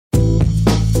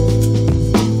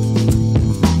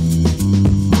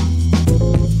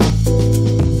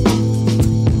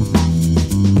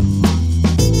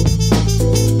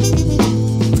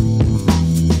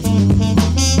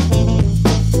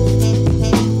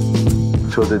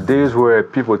So the days where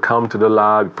people would come to the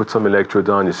lab, you put some electrodes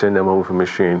on, you send them home for a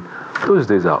machine, those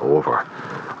days are over.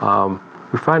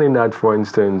 We're finding that, for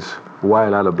instance, why a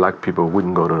lot of black people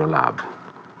wouldn't go to the lab.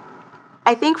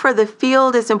 I think for the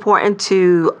field, it's important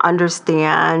to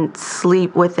understand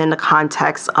sleep within the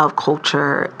context of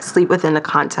culture, sleep within the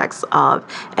context of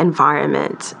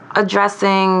environment.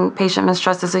 Addressing patient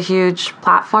mistrust is a huge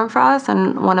platform for us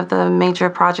and one of the major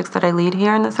projects that I lead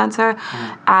here in the center,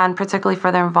 and particularly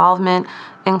for their involvement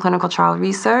in clinical trial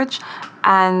research.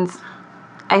 And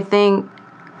I think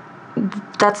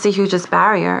that's the hugest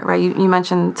barrier, right? You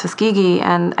mentioned Tuskegee,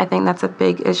 and I think that's a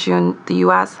big issue in the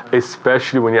U.S.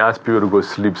 Especially when you ask people to go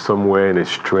sleep somewhere in a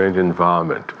strange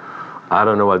environment. I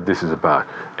don't know what this is about.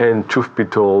 And truth be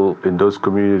told, in those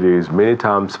communities, many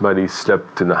times somebody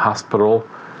slept in the hospital,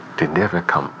 they never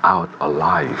come out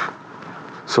alive.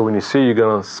 So when you say you're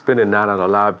gonna spend a night at a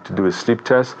lab to do a sleep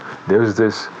test, there's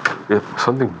this, if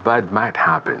something bad might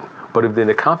happen. But if they're in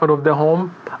the comfort of their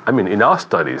home, I mean, in our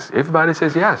studies, everybody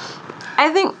says yes.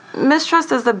 I think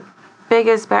mistrust is the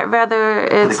biggest, whether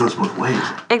it's... But it goes both ways.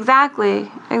 Exactly.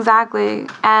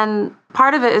 And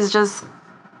part of it is just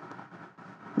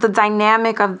the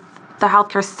dynamic of the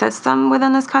healthcare system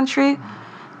within this country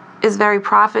is very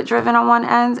profit-driven on one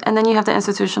end, and then you have the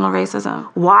institutional racism.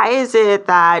 Why is it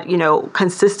that,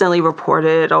 consistently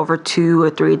reported over 2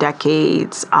 or 3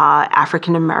 decades,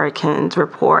 African Americans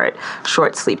report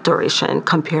short sleep duration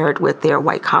compared with their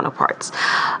white counterparts?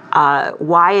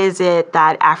 Why is it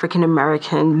that African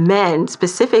American men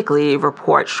specifically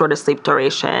report shorter sleep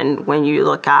duration when you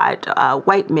look at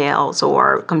white males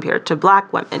or compared to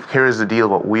black women? Here is the deal,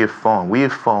 what we have found. We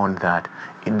have found that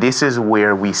this is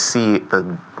where we see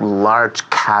the large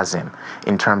chasm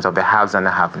in terms of the haves and the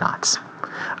have-nots,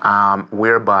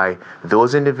 whereby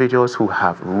those individuals who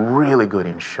have really good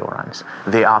insurance,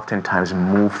 they oftentimes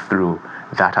move through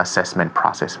that assessment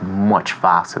process much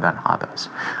faster than others.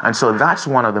 And so that's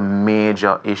one of the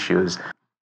major issues.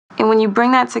 And when you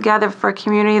bring that together for a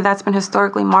community that's been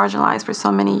historically marginalized for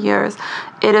so many years,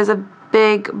 it is a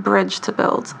big bridge to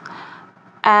build.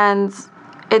 And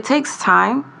it takes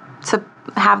time to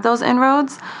have those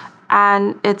inroads,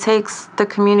 and it takes the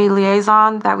community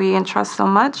liaison that we entrust so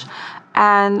much,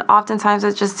 and oftentimes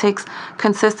it just takes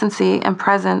consistency and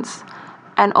presence.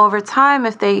 And over time,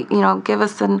 if they give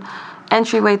us an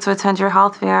entryway to attend your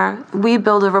health fair, we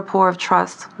build a rapport of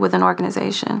trust with an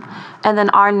organization, and then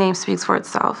our name speaks for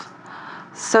itself.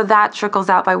 So that trickles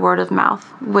out by word of mouth,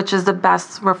 which is the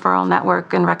best referral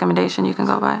network and recommendation you can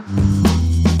go by.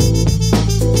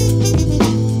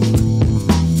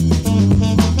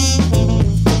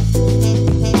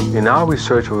 In our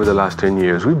research over the last 10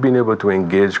 years, we've been able to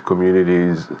engage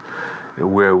communities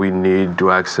where we need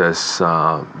to access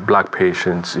black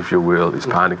patients, if you will,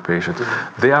 Hispanic patients.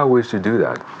 There are ways to do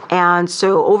that. And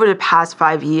so over the past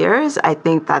 5 years, I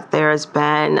think that there has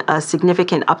been a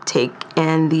significant uptake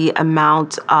in the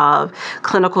amount of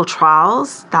clinical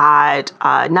trials that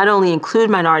not only include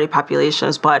minority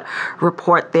populations, but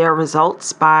report their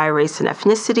results by race and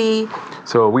ethnicity.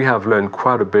 So we have learned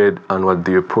quite a bit on what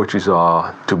the approaches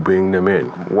are to bring them in.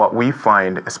 What we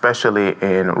find, especially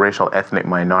in racial ethnic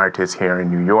minorities here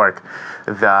in New York,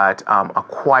 that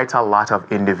quite a lot of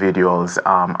individuals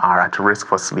are at risk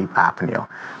for sleep apnea.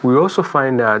 We also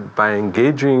find that by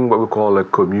engaging what we call a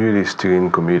community steering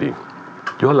committee,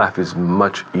 your life is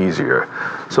much easier.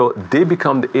 So they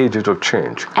become the agent of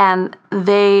change. And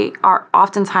they are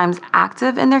oftentimes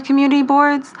active in their community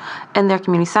boards, in their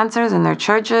community centers, in their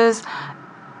churches,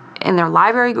 in their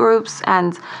library groups,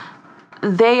 and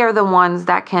they are the ones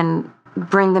that can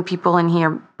bring the people in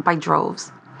here by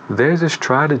droves. There's a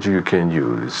strategy you can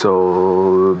use.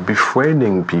 So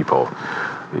befriending people.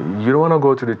 You don't want to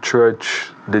go to the church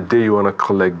the day you want to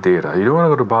collect data. You don't want to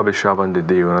go to the barbershop on the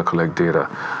day you want to collect data.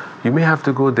 You may have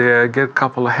to go there, get a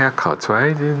couple of haircuts,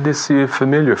 right? And they see a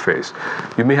familiar face.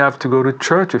 You may have to go to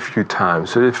church a few times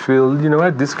so they feel, you know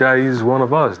what, this guy is one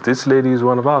of us, this lady is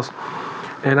one of us.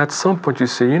 And at some point you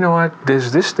say, you know what,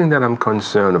 there's this thing that I'm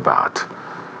concerned about.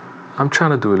 I'm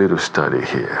trying to do a little study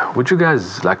here. Would you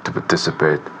guys like to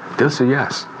participate? They'll say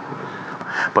yes.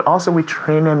 But also we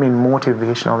train them in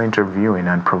motivational interviewing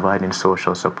and providing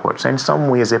social support. So in some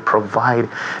ways they provide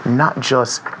not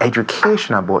just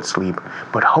education about sleep,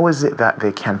 but how is it that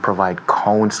they can provide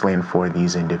counseling for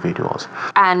these individuals?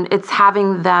 And it's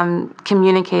having them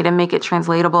communicate and make it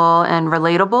translatable and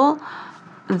relatable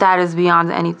that is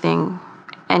beyond anything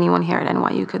anyone here at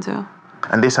NYU could do.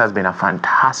 And this has been a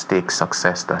fantastic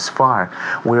success thus far,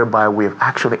 whereby we've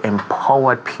actually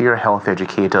empowered peer health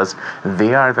educators.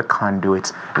 They are the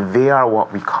conduits. They are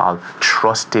what we call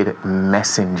trusted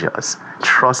messengers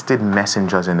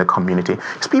in the community.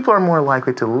 Because people are more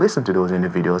likely to listen to those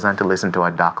individuals than to listen to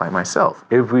a doc like myself.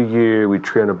 Every year we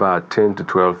train about 10 to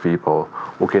 12 people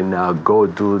who can now go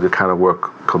do the kind of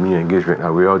work, community engagement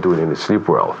that we are doing in the sleep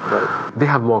world. Right. They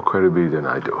have more credibility than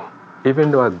I do.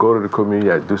 Even though I go to the community,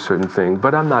 I do certain things,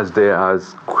 but I'm not there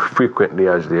as frequently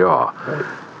as they are. Right.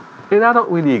 And I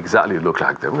don't really exactly look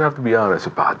like them. We have to be honest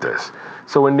about this.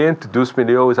 So when they introduce me,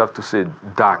 they always have to say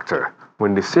doctor.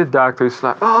 When they say doctor, it's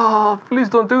like, oh, please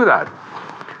don't do that.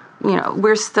 You know,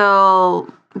 we're still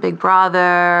Big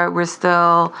Brother. We're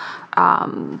still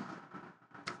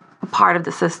part of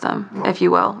the system, if you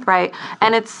will, right?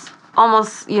 And it's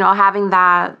almost, you know, having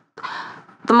that.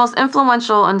 The most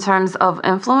influential in terms of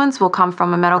influence will come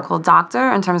from a medical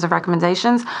doctor in terms of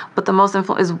recommendations, but the most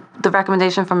is the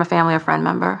recommendation from a family or friend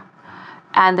member.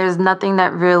 And there's nothing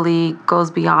that really goes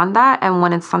beyond that. And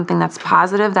when it's something that's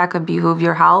positive, that could behoove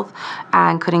your health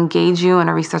and could engage you in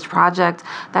a research project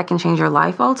that can change your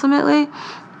life ultimately,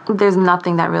 there's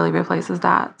nothing that really replaces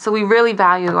that. So we really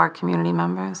value our community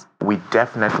members. We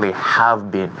definitely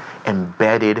have been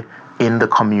embedded in the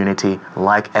community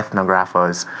like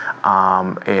ethnographers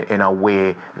in a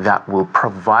way that will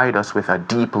provide us with a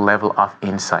deep level of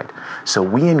insight. So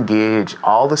we engage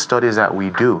all the studies that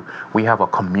we do. We have a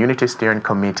community steering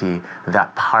committee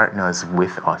that partners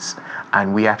with us.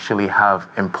 And we actually have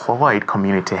employed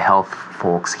community health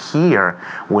folks here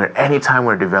where anytime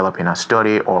we're developing a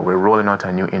study or we're rolling out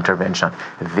a new intervention,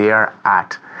 they're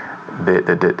at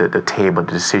the table,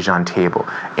 the decision table,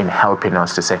 in helping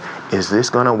us to say, is this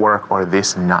going to work or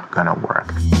this not going to work?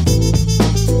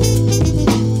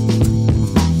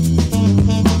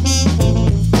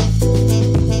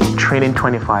 Training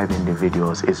 25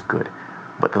 individuals is good,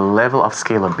 but the level of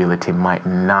scalability might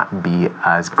not be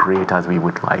as great as we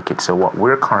would like it. So what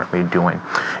we're currently doing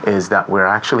is that we're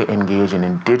actually engaging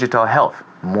in digital health,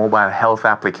 mobile health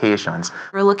applications.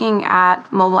 We're looking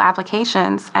at mobile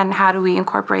applications and how do we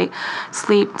incorporate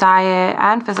sleep, diet,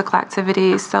 and physical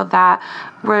activity so that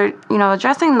we're, you know,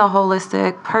 addressing the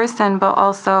holistic person, but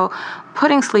also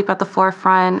putting sleep at the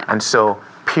forefront. And so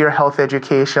peer health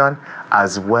education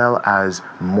as well as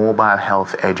mobile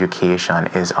health education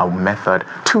is a method,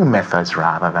 two methods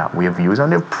rather, that we have used,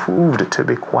 and they've proved to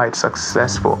be quite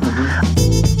successful.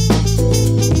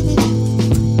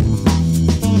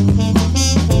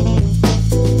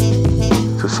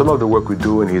 So some of the work we're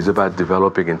doing is about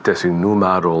developing and testing new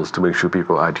models to make sure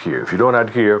people adhere. If you don't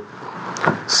adhere,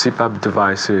 CPAP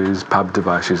devices, PAP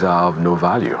devices are of no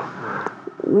value.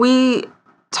 We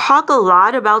talk a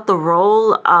lot about the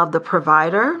role of the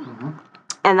provider,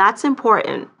 and that's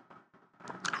important.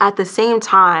 At the same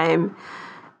time,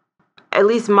 at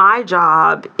least my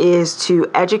job is to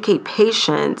educate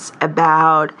patients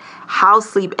about how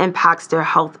sleep impacts their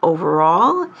health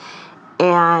overall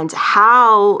and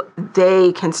how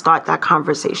they can start that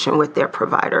conversation with their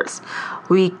providers.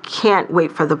 We can't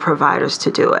wait for the providers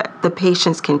to do it. The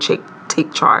patients can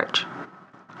take charge.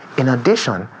 In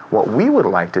addition, what we would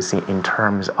like to see in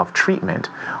terms of treatment,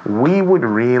 we would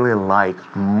really like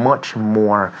much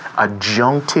more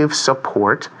adjunctive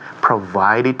support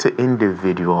provided to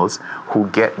individuals who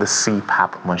get the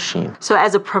CPAP machine. So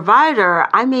as a provider,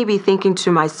 I may be thinking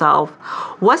to myself,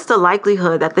 what's the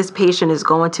likelihood that this patient is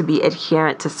going to be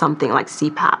adherent to something like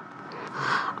CPAP?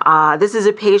 This is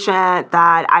a patient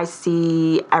that I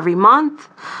see every month,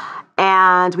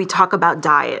 and we talk about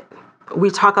diet. We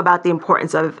talk about the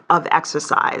importance of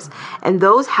exercise, and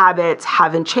those habits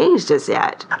haven't changed as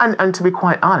yet. And to be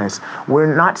quite honest,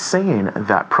 we're not saying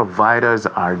that providers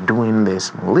are doing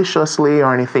this maliciously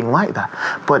or anything like that,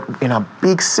 but in a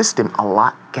big system, a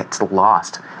lot gets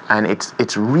lost, and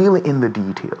it's really in the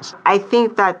details. I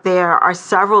think that there are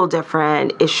several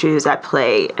different issues at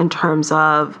play in terms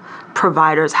of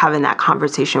providers having that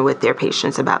conversation with their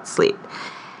patients about sleep.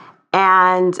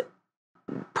 And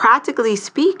practically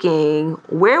speaking,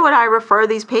 where would I refer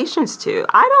these patients to?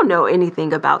 I don't know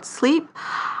anything about sleep.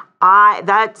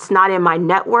 That's not in my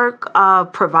network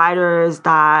of providers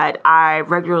that I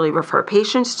regularly refer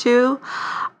patients to.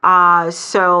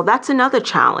 So that's another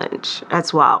challenge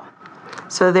as well.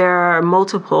 So there are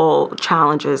multiple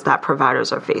challenges that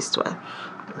providers are faced with.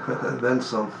 Then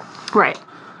some. Right.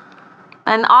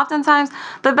 And oftentimes,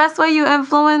 the best way you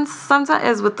influence sometimes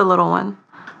is with the little one.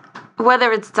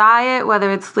 Whether it's diet, whether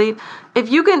it's sleep, if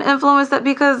you can influence that,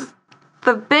 because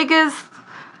the biggest,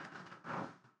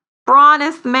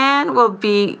 brawniest man will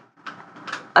be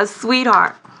a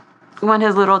sweetheart when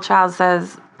his little child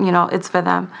says, it's for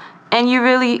them. And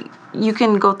you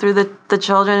can go through the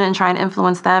children and try and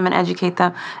influence them and educate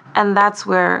them. And that's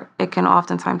where it can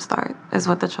oftentimes start, is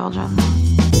with the children.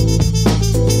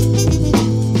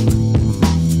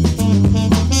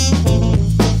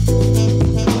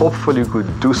 Hopefully you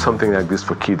could do something like this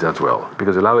for kids as well,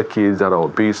 because a lot of kids that are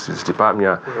obese with sleep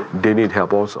apnea, they need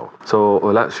help also.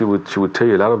 So she would tell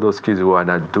you a lot of those kids who are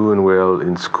not doing well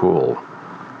in school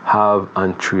have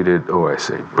untreated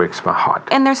OSA. Breaks my heart.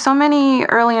 And there's so many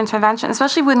early interventions,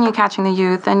 especially when you're catching the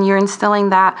youth and you're instilling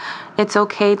that it's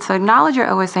okay to acknowledge your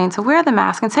OSA and to wear the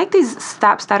mask and take these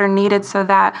steps that are needed so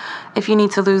that if you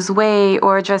need to lose weight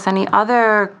or address any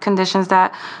other conditions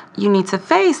that you need to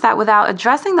face, that without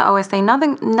addressing the OSA,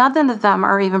 none of them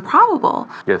are even probable.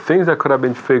 Yeah, things that could have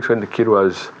been fixed when the kid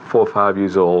was 4 or 5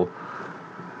 years old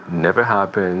never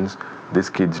happens. These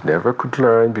kids never could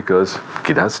learn because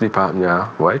kid has sleep apnea,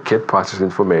 right? Kid processes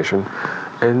information,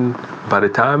 and by the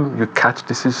time you catch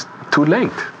this, is too late.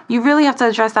 You really have to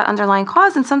address that underlying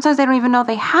cause, and sometimes they don't even know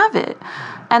they have it.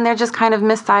 And they're just kind of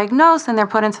misdiagnosed, and they're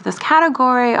put into this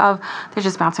category of they're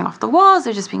just bouncing off the walls,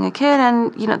 they're just being a kid,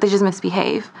 and they just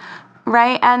misbehave,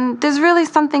 right? And there's really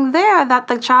something there that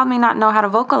the child may not know how to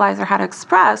vocalize or how to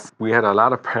express. We had a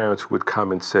lot of parents who would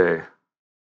come and say,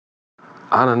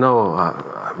 I don't know,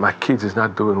 my kid is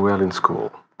not doing well in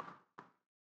school.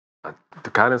 The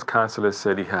guidance counselor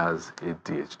said he has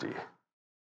ADHD.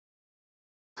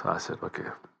 So I said, okay,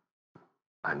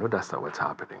 I know that's not what's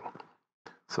happening.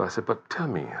 So I said, but tell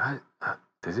me,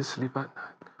 does he sleep at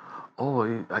night? Oh,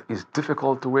 it's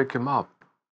difficult to wake him up.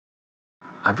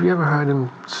 Have you ever heard him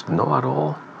snore at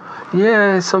all?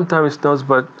 Yeah, sometimes he snores,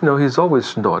 but he's always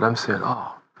snored. I'm saying,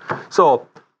 oh. So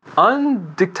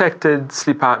undetected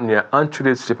sleep apnea,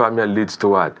 untreated sleep apnea leads to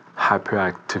what?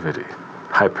 Hyperactivity.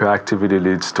 Hyperactivity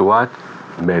leads to what?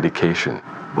 Medication.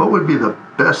 What would be the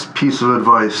best piece of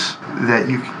advice that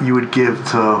you would give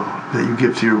to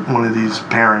one of these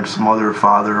parents, mother,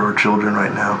 father, or children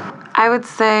right now? I would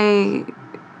say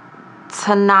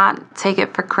to not take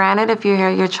it for granted if you hear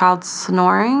your child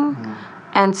snoring,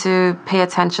 and to pay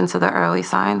attention to the early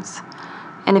signs.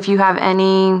 And if you have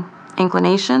any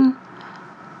inclination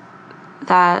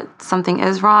that something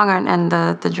is wrong and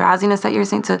the drowsiness that you're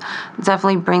seeing, to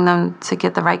definitely bring them to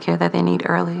get the right care that they need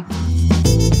early.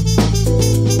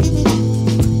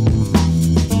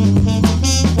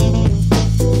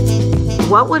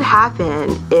 What would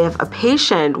happen if a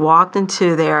patient walked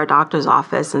into their doctor's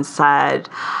office and said,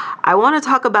 I want to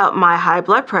talk about my high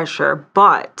blood pressure,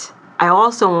 but I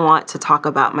also want to talk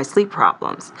about my sleep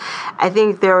problems? I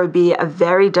think there would be a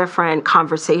very different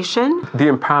conversation. The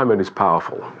empowerment is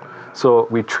powerful. So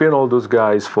we train all those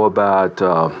guys for about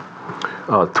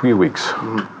 3 weeks.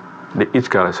 They each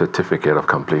got a certificate of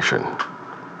completion.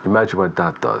 Imagine what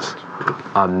that does.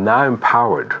 I'm now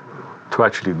empowered to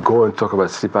actually go and talk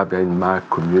about sleep apnea in my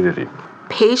community.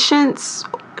 Patients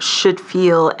should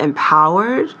feel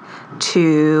empowered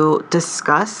to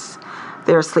discuss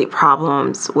their sleep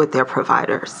problems with their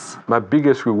providers. My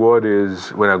biggest reward is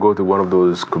when I go to one of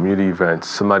those community events,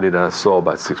 somebody that I saw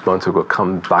about 6 months ago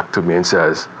comes back to me and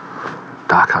says,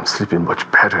 Doc, I'm sleeping much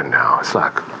better now. It's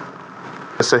like...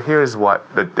 So here's what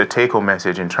the take-home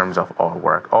message in terms of our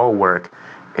work. Our work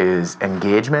is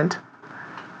engagement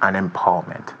and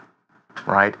empowerment,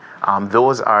 right?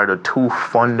 Those are the two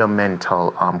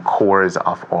fundamental cores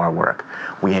of our work.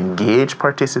 We engage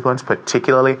participants,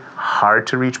 particularly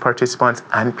hard-to-reach participants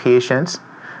and patients.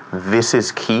 This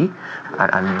is key,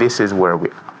 and this is where we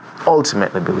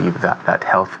ultimately believe that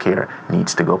healthcare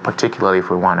needs to go, particularly if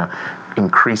we want to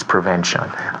increase prevention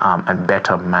and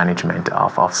better management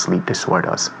of sleep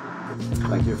disorders.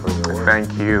 Thank you for your work.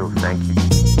 Thank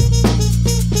you.